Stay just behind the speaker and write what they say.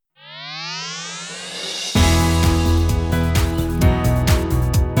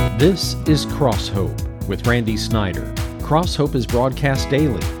This is Cross Hope with Randy Snyder. Cross Hope is broadcast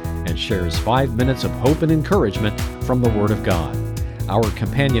daily and shares 5 minutes of hope and encouragement from the Word of God. Our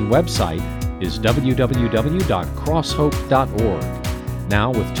companion website is www.crosshope.org. Now,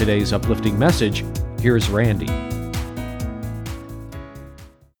 with today's uplifting message, here's Randy.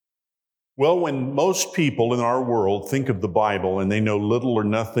 Well, when most people in our world think of the Bible and they know little or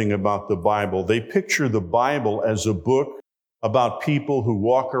nothing about the Bible, they picture the Bible as a book about people who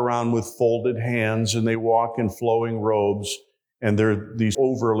walk around with folded hands and they walk in flowing robes, and they're these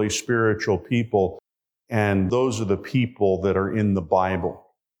overly spiritual people, and those are the people that are in the Bible.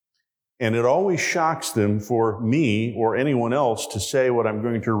 And it always shocks them for me or anyone else to say what I'm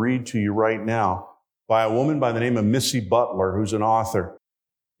going to read to you right now by a woman by the name of Missy Butler, who's an author.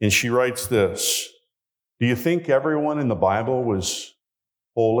 And she writes this: do you think everyone in the Bible was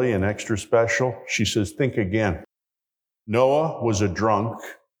holy and extra special? She says, think again. Noah was a drunk.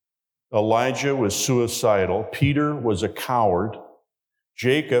 Elijah was suicidal. Peter was a coward.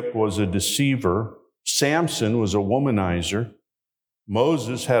 Jacob was a deceiver. Samson was a womanizer.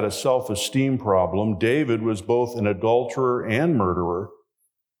 Moses had a self-esteem problem. David was both an adulterer and murderer.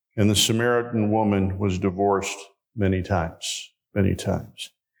 And the Samaritan woman was divorced many times. And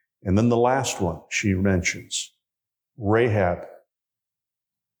then the last one she mentions, Rahab,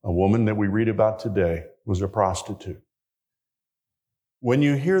 a woman that we read about today, was a prostitute. When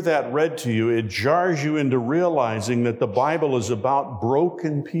you hear that read to you, it jars you into realizing that the Bible is about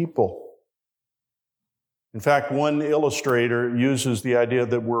broken people. In fact, one illustrator uses the idea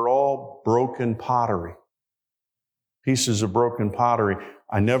that we're all broken pottery, pieces of broken pottery.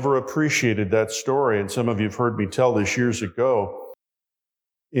 I never appreciated that story, and some of you have heard me tell this years ago.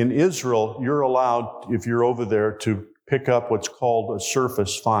 In Israel, you're allowed, if you're over there, to pick up what's called a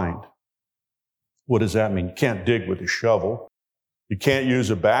surface find. What does that mean? You can't dig with a shovel. You can't use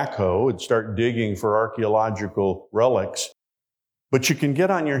a backhoe and start digging for archaeological relics. But you can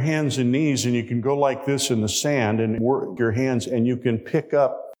get on your hands and knees and you can go like this in the sand and work your hands and you can pick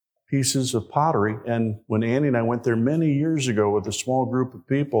up pieces of pottery. And when Annie and I went there many years ago with a small group of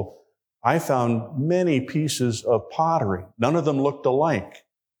people, I found many pieces of pottery. None of them looked alike.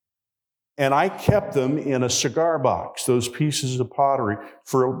 And I kept them in a cigar box, those pieces of pottery,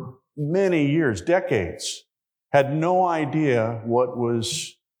 for many years, decades. Had no idea what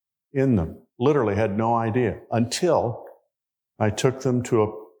was in them. Literally had no idea until I took them to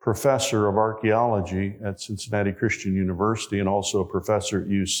a professor of archaeology at Cincinnati Christian University and also a professor at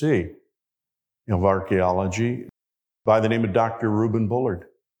UC of archaeology by the name of Dr. Reuben Bullard.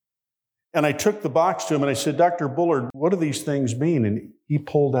 And I took the box to him and I said, Dr. Bullard, what do these things mean? And he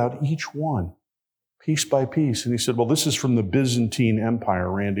pulled out each one, piece by piece. And he said, well, this is from the Byzantine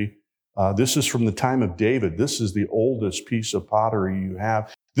Empire, Randy. This is from the time of David. This is the oldest piece of pottery you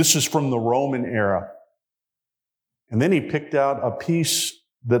have. This is from the Roman era. And then he picked out a piece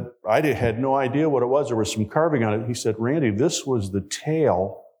that I had no idea what it was. There was some carving on it. He said, Randy, this was the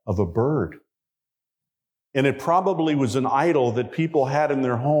tail of a bird. And it probably was an idol that people had in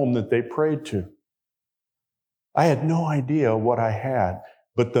their home that they prayed to. I had no idea what I had,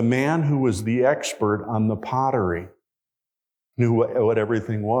 but the man who was the expert on the pottery knew what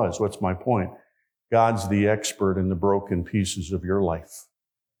everything was. What's my point? God's the expert in the broken pieces of your life.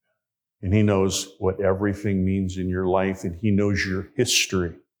 And He knows what everything means in your life, and He knows your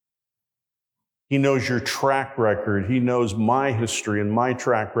history. He knows your track record. He knows my history and my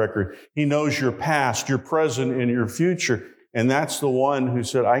track record. He knows your past, your present, and your future. And that's the one who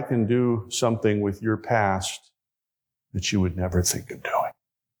said, I can do something with your past that you would never think of doing.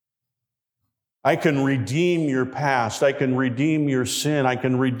 I can redeem your past. I can redeem your sin. I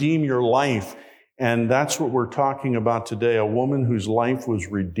can redeem your life. And that's what we're talking about today, a woman whose life was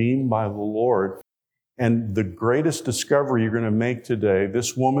redeemed by the Lord. And the greatest discovery you're going to make today,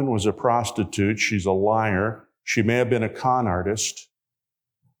 this woman was a prostitute. She's a liar. She may have been a con artist.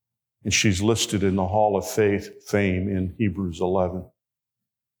 And she's listed in the Hall of Fame in Hebrews 11,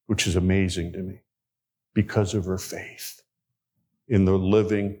 which is amazing to me because of her faith in the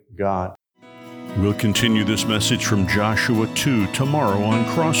living God. We'll continue this message from Joshua 2 tomorrow on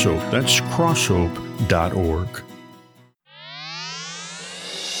Cross Hope. That's crosshope.org.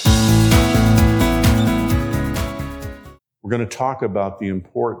 We're going to talk about the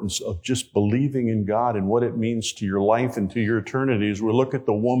importance of just believing in God and what it means to your life and to your eternity as we look at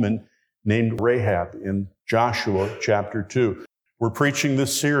the woman named Rahab in Joshua chapter 2. We're preaching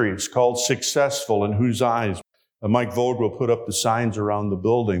this series called Successful in Whose Eyes? Mike Vogt will put up the signs around the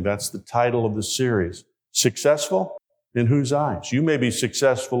building. That's the title of the series. Successful in whose eyes? You may be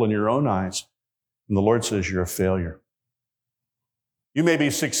successful in your own eyes, and the Lord says you're a failure. You may be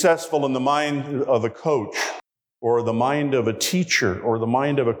successful in the mind of a coach or the mind of a teacher or the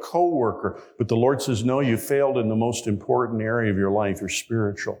mind of a coworker, but the Lord says, no, you failed in the most important area of your life, your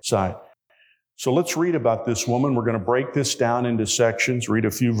spiritual side. So let's read about this woman. We're going to break this down into sections, read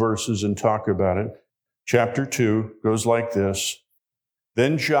a few verses and talk about it. Chapter 2 goes like this.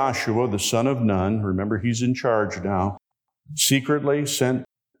 Then Joshua, the son of Nun, remember he's in charge now, secretly sent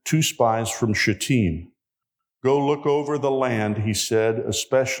 2 spies from Shittim. Go look over the land, he said,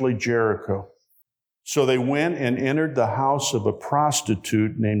 especially Jericho. So they went and entered the house of a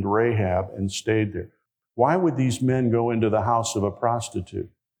prostitute named Rahab and stayed there. Why would these men go into the house of a prostitute?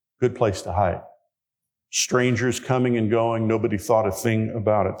 Good place to hide. Strangers coming and going, nobody thought a thing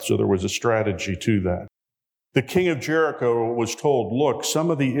about it, so there was a strategy to that. The king of Jericho was told, look,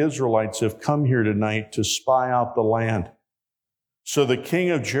 some of the Israelites have come here tonight to spy out the land. So the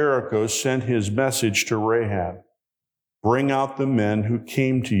king of Jericho sent his message to Rahab. Bring out the men who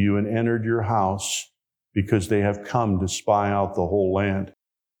came to you and entered your house, because they have come to spy out the whole land.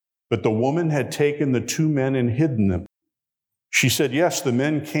 But the woman had taken the 2 men and hidden them. She said, yes, the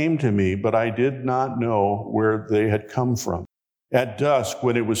men came to me, but I did not know where they had come from. At dusk,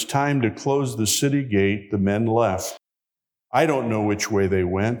 when it was time to close the city gate, the men left. I don't know which way they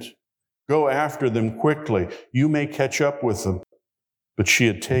went. Go after them quickly. You may catch up with them. But she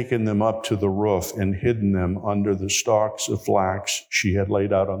had taken them up to the roof and hidden them under the stalks of flax she had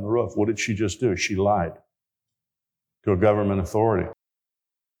laid out on the roof. What did she just do? She lied to a government authority.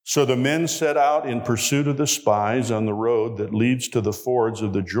 So the men set out in pursuit of the spies on the road that leads to the fords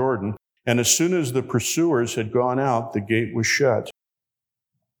of the Jordan. And as soon as the pursuers had gone out, the gate was shut.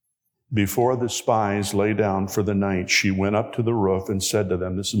 Before the spies lay down for the night, she went up to the roof and said to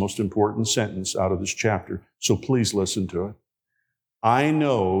them, this is the most important sentence out of this chapter, so please listen to it. I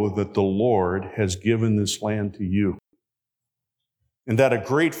know that the Lord has given this land to you, and that a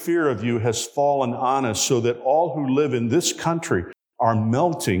great fear of you has fallen on us, so that all who live in this country are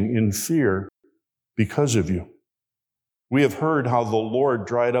melting in fear because of you. We have heard how the Lord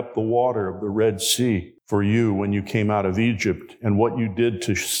dried up the water of the Red Sea for you when you came out of Egypt, and what you did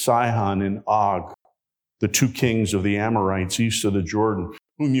to Sihon and Og, the 2 kings of the Amorites east of the Jordan,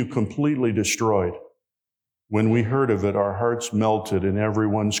 whom you completely destroyed. When we heard of it, our hearts melted and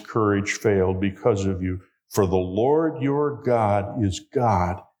everyone's courage failed because of you. For the Lord your God is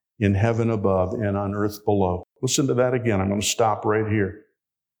God in heaven above and on earth below. Listen to that again. I'm going to stop right here.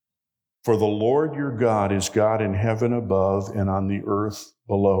 For the Lord your God is God in heaven above and on the earth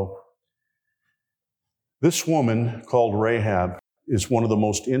below. This woman called Rahab is one of the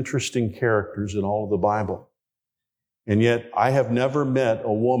most interesting characters in all of the Bible. And yet, I have never met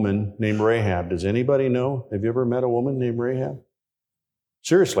a woman named Rahab. Does anybody know? Have you ever met a woman named Rahab?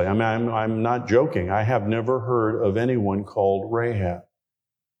 Seriously, I'm not joking. I have never heard of anyone called Rahab.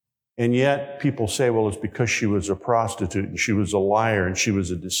 And yet, people say, well, it's because she was a prostitute and she was a liar and she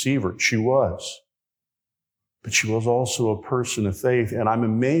was a deceiver. She was. But she was also a person of faith. And I'm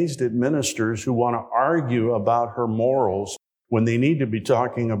amazed at ministers who want to argue about her morals when they need to be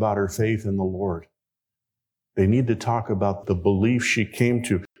talking about her faith in the Lord. They need to talk about the belief she came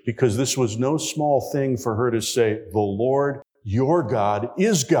to, because this was no small thing for her to say, the Lord, your God,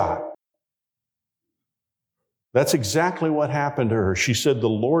 is God. That's exactly what happened to her. She said, the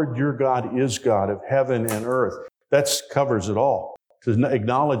Lord, your God, is God of heaven and earth. That covers it all. To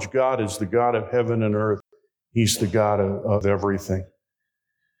acknowledge God as the God of heaven and earth, He's the God of everything.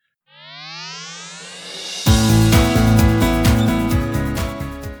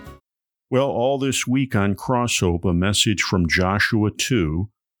 Well, all this week on Crosshope, a message from Joshua 2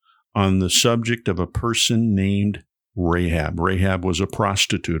 on the subject of a person named Rahab. Rahab was a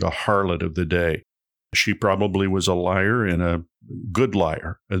prostitute, a harlot of the day. She probably was a liar, and a good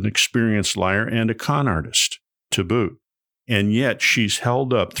liar, an experienced liar, and a con artist to boot. And yet she's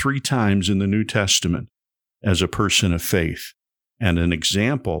held up 3 times in the New Testament as a person of faith and an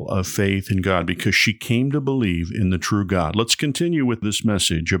example of faith in God, because she came to believe in the true God. Let's continue with this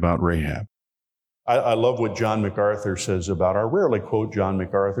message about Rahab. I love what John MacArthur says about her. I rarely quote John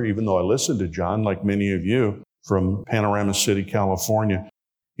MacArthur, even though I listen to John, like many of you, from Panorama City, California.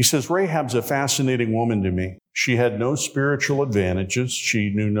 He says, Rahab's a fascinating woman to me. She had no spiritual advantages.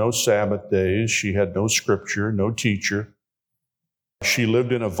 She knew no Sabbath days. She had no scripture, no teacher. She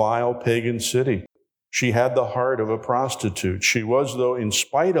lived in a vile pagan city. She had the heart of a prostitute. She was, though, in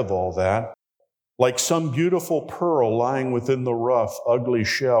spite of all that, like some beautiful pearl lying within the rough, ugly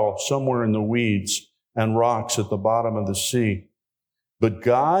shell somewhere in the weeds and rocks at the bottom of the sea. But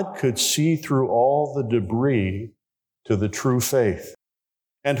God could see through all the debris to the true faith.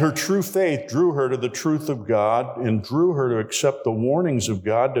 And her true faith drew her to the truth of God and drew her to accept the warnings of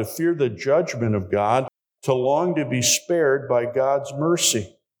God, to fear the judgment of God, to long to be spared by God's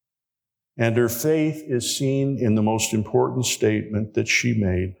mercy. And her faith is seen in the most important statement that she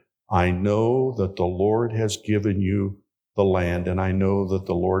made. I know that the Lord has given you the land, and I know that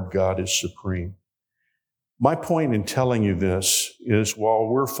the Lord God is supreme. My point in telling you this is while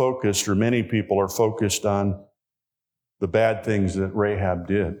we're focused, or many people are focused on the bad things that Rahab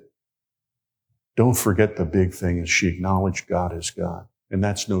did, don't forget the big thing is she acknowledged God as God. And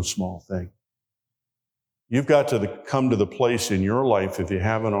that's no small thing. You've got to come to the place in your life, if you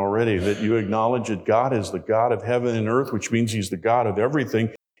haven't already, that you acknowledge that God is the God of heaven and earth, which means He's the God of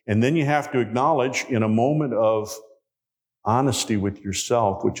everything. And then you have to acknowledge in a moment of honesty with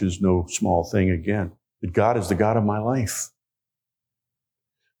yourself, which is no small thing again, that God is the God of my life.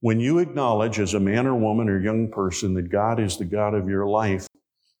 When you acknowledge as a man or woman or young person that God is the God of your life,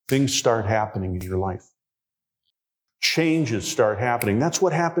 things start happening in your life. Changes start happening. That's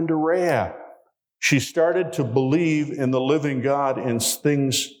what happened to Rahab. She started to believe in the living God, and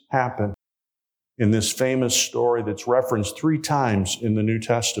things happen. In this famous story that's referenced 3 times in the New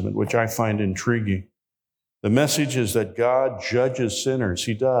Testament, which I find intriguing. The message is that God judges sinners.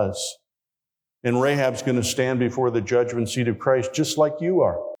 He does. And Rahab's going to stand before the judgment seat of Christ just like you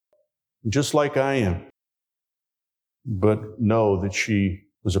are, just like I am. But know that she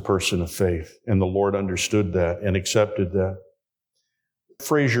was a person of faith, and the Lord understood that and accepted that.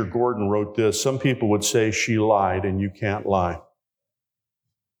 Fraser Gordon wrote this: some people would say she lied, and you can't lie.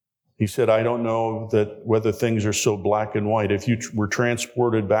 He said, I don't know that whether things are so black and white. If you were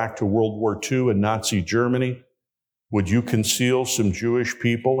transported back to World War II in Nazi Germany, would you conceal some Jewish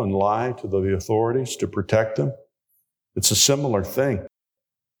people and lie to the authorities to protect them? It's a similar thing.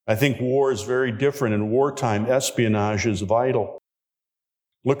 I think war is very different. In wartime, espionage is vital.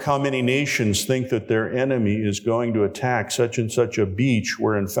 Look how many nations think that their enemy is going to attack such and such a beach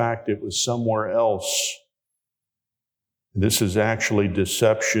where in fact it was somewhere else. This is actually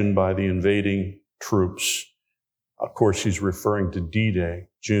deception by the invading troops. Of course, he's referring to D-Day,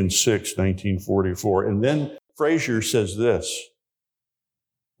 June 6, 1944. And then Fraser says this,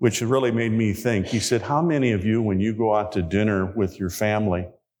 which really made me think. He said, how many of you, when you go out to dinner with your family,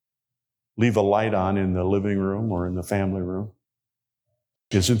 leave a light on in the living room or in the family room?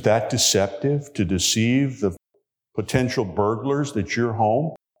 Isn't that deceptive, to deceive the potential burglars that you're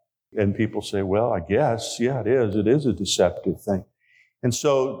home? And people say, well, I guess, yeah, it is. It is a deceptive thing. And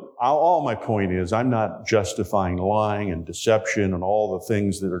so all my point is, I'm not justifying lying and deception and all the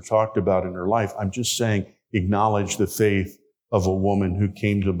things that are talked about in her life. I'm just saying, acknowledge the faith of a woman who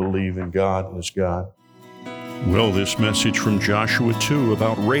came to believe in God as God. Well, this message from Joshua 2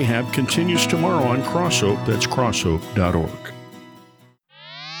 about Rahab continues tomorrow on Crosshope. That's crosshope.org.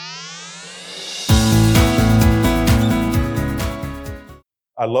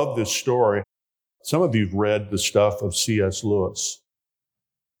 I love this story. Some of you have read the stuff of C.S. Lewis.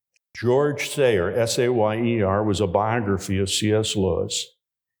 George Sayer, S-A-Y-E-R, was a biography of C.S. Lewis.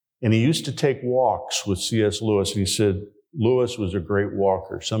 And he used to take walks with C.S. Lewis. And he said, Lewis was a great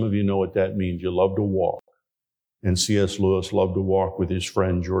walker. Some of you know what that means. You love to walk. And C.S. Lewis loved to walk with his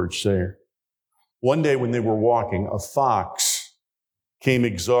friend, George Sayer. One day when they were walking, a fox came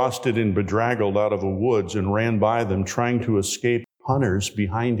exhausted and bedraggled out of the woods and ran by them, trying to escape hunters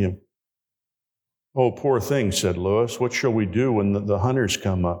behind him. Oh, poor thing, said Lewis. What shall we do when the hunters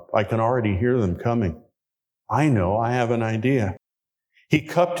come up? I can already hear them coming. I know, I have an idea. He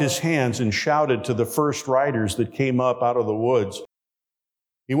cupped his hands and shouted to the first riders that came up out of the woods.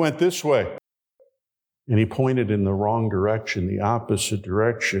 He went this way. And he pointed in the wrong direction, the opposite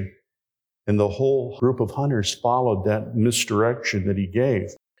direction. And the whole group of hunters followed that misdirection that he gave.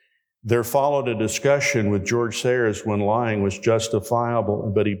 There followed a discussion with George Sayers when lying was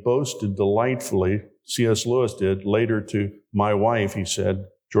justifiable, but he boasted delightfully, C.S. Lewis did, later to my wife, he said,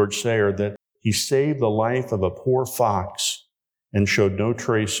 George Sayer, that he saved the life of a poor fox and showed no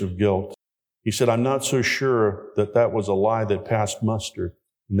trace of guilt. He said, I'm not so sure that that was a lie that passed muster.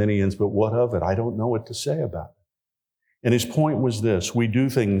 And then he ends, but what of it? I don't know what to say about it. And his point was this: we do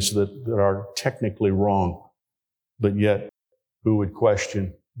things that are technically wrong, but yet who would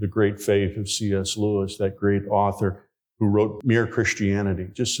question the great faith of C.S. Lewis, that great author who wrote Mere Christianity,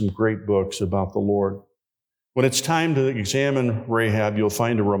 just some great books about the Lord. When it's time to examine Rahab, you'll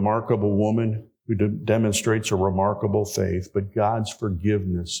find a remarkable woman who demonstrates a remarkable faith, but God's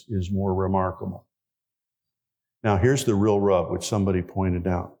forgiveness is more remarkable. Now, here's the real rub, which somebody pointed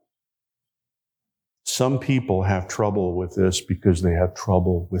out. Some people have trouble with this because they have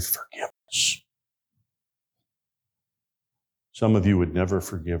trouble with forgiveness. Some of you would never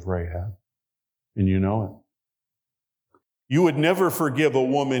forgive Rahab, and you know it. You would never forgive a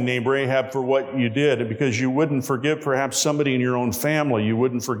woman named Rahab for what you did because you wouldn't forgive perhaps somebody in your own family. You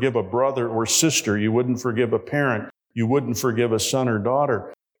wouldn't forgive a brother or sister. You wouldn't forgive a parent. You wouldn't forgive a son or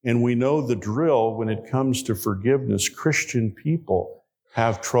daughter. And we know the drill when it comes to forgiveness. Christian people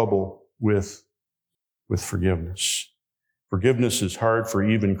have trouble with forgiveness. Forgiveness is hard for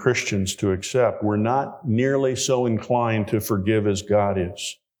even Christians to accept. We're not nearly so inclined to forgive as God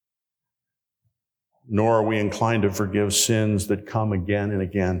is. Nor are we inclined to forgive sins that come again and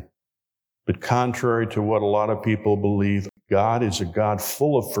again. But contrary to what a lot of people believe, God is a God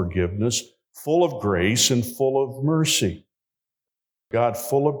full of forgiveness, full of grace, and full of mercy. God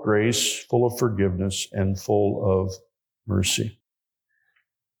full of grace, full of forgiveness, and full of mercy.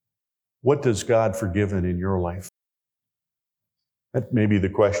 What does God forgiven in your life? That may be the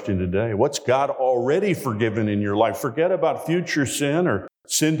question today. What's God already forgiven in your life? Forget about future sin or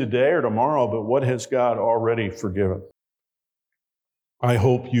sin today or tomorrow, but what has God already forgiven? I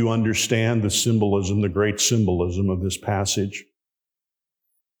hope you understand the symbolism, the great symbolism of this passage.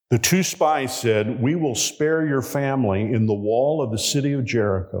 The two spies said, "We will spare your family in the wall of the city of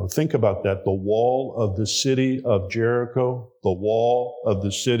Jericho." Think about that, the wall of the city of Jericho, the wall of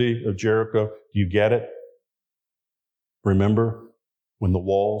the city of Jericho. Do you get it? Remember when the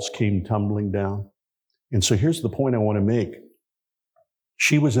walls came tumbling down? And so here's the point I want to make.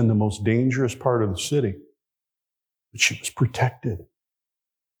 She was in the most dangerous part of the city, but she was protected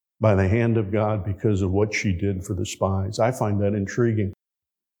by the hand of God because of what she did for the spies. I find that intriguing.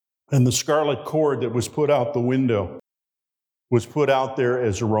 And the scarlet cord that was put out the window was put out there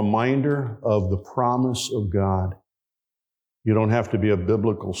as a reminder of the promise of God. You don't have to be a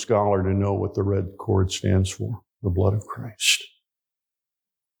biblical scholar to know what the red cord stands for, the blood of Christ.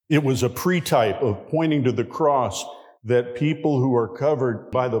 It was a pre-type of pointing to the cross, that people who are covered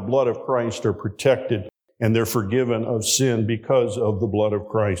by the blood of Christ are protected and they're forgiven of sin because of the blood of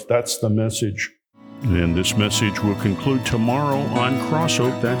Christ. That's the message. And this message will conclude tomorrow on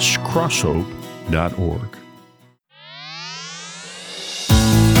Crosshope. That's crosshope.org.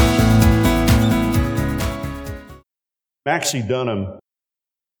 Maxie Dunham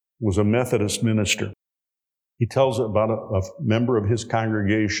was a Methodist minister. He tells about a member of his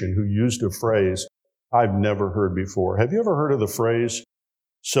congregation who used a phrase I've never heard before. Have you ever heard of the phrase,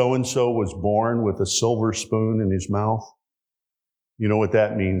 so-and-so was born with a silver spoon in his mouth? You know what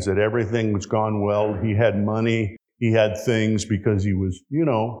that means, that everything was gone well. He had money, he had things because he was,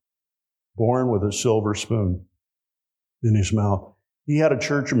 born with a silver spoon in his mouth. He had a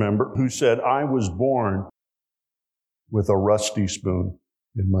church member who said, I was born with a rusty spoon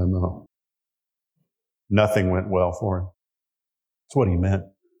in my mouth. Nothing went well for him. That's what he meant.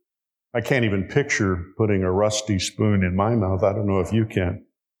 I can't even picture putting a rusty spoon in my mouth. I don't know if you can.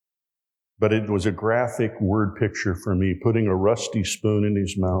 But it was a graphic word picture for me, putting a rusty spoon in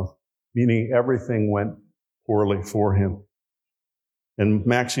his mouth, meaning everything went poorly for him. And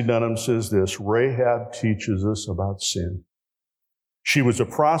Maxie Dunham says this, Rahab teaches us about sin. She was a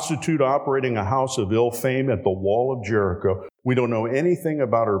prostitute operating a house of ill fame at the wall of Jericho. We don't know anything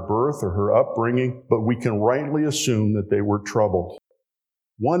about her birth or her upbringing, but we can rightly assume that they were troubled.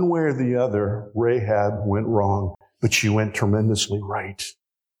 One way or the other, Rahab went wrong, but she went tremendously right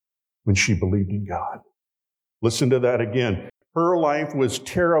when she believed in God. Listen to that again. Her life was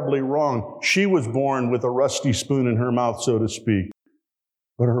terribly wrong. She was born with a rusty spoon in her mouth, so to speak.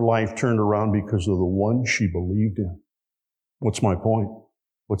 But her life turned around because of the one she believed in. What's my point?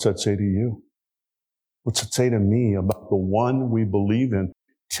 What's that say to you? What's it say to me about the one we believe in?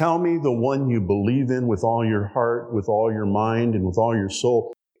 Tell me the one you believe in with all your heart, with all your mind, and with all your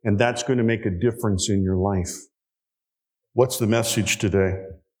soul, and that's going to make a difference in your life. What's the message today?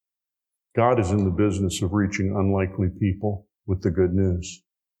 God is in the business of reaching unlikely people with the good news.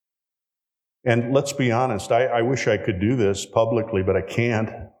 And let's be honest, I wish I could do this publicly, but I can't.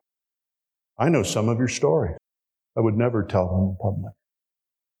 I know some of your stories. I would never tell them in public.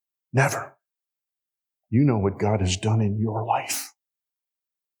 Never. You know what God has done in your life.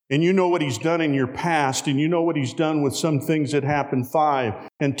 And you know what He's done in your past, and you know what He's done with some things that happened 5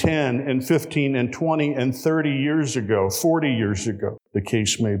 and 10 and 15 and 20 and 30 years ago, 40 years ago, the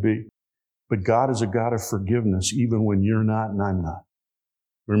case may be. But God is a God of forgiveness, even when you're not and I'm not.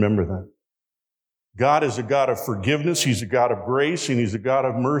 Remember that. God is a God of forgiveness, He's a God of grace, and He's a God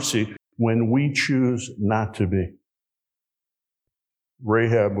of mercy when we choose not to be.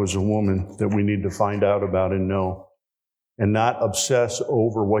 Rahab was a woman that we need to find out about and know, and not obsess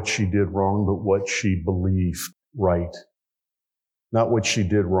over what she did wrong, but what she believed right. Not what she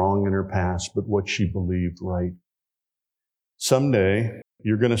did wrong in her past, but what she believed right. someday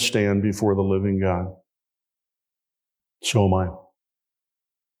you're going to stand before the living God. So am I.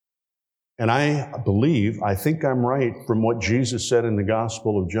 And I think I'm right from what Jesus said in the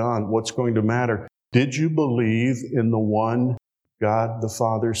Gospel of John. What's going to matter? Did you believe in the one God the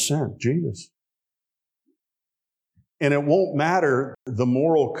Father sent, Jesus? And it won't matter the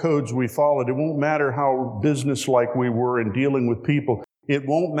moral codes we followed. It won't matter how businesslike we were in dealing with people. It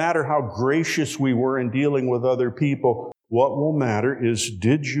won't matter how gracious we were in dealing with other people. What will matter is,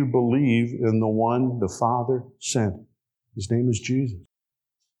 did you believe in the one the Father sent? His name is Jesus.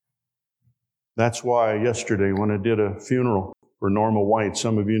 That's why yesterday when I did a funeral for Norma White,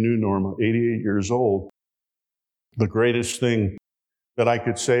 some of you knew Norma, 88 years old, the greatest thing that I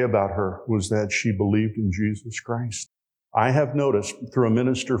could say about her was that she believed in Jesus Christ. I have noticed through a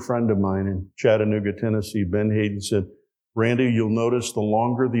minister friend of mine in Chattanooga, Tennessee, Ben Hayden said, Randy, you'll notice the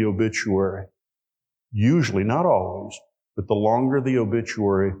longer the obituary, usually, not always, but the longer the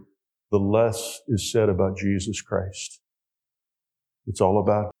obituary, the less is said about Jesus Christ. It's all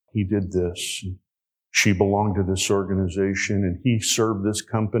about, he did this, and she belonged to this organization, and he served this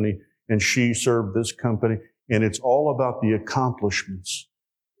company, and she served this company, and it's all about the accomplishments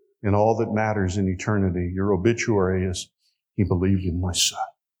and all that matters in eternity. Your obituary is, he believed in my son,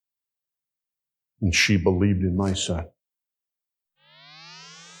 and she believed in my son.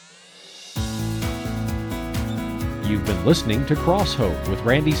 You've been listening to Cross Hope with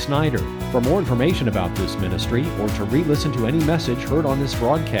Randy Snyder. For more information about this ministry or to re-listen to any message heard on this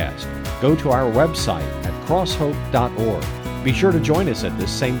broadcast, go to our website at crosshope.org. Be sure to join us at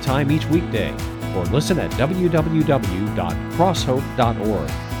this same time each weekday or listen at www.crosshope.org.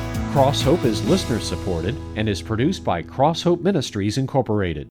 Cross Hope is listener supported and is produced by Cross Hope Ministries Incorporated.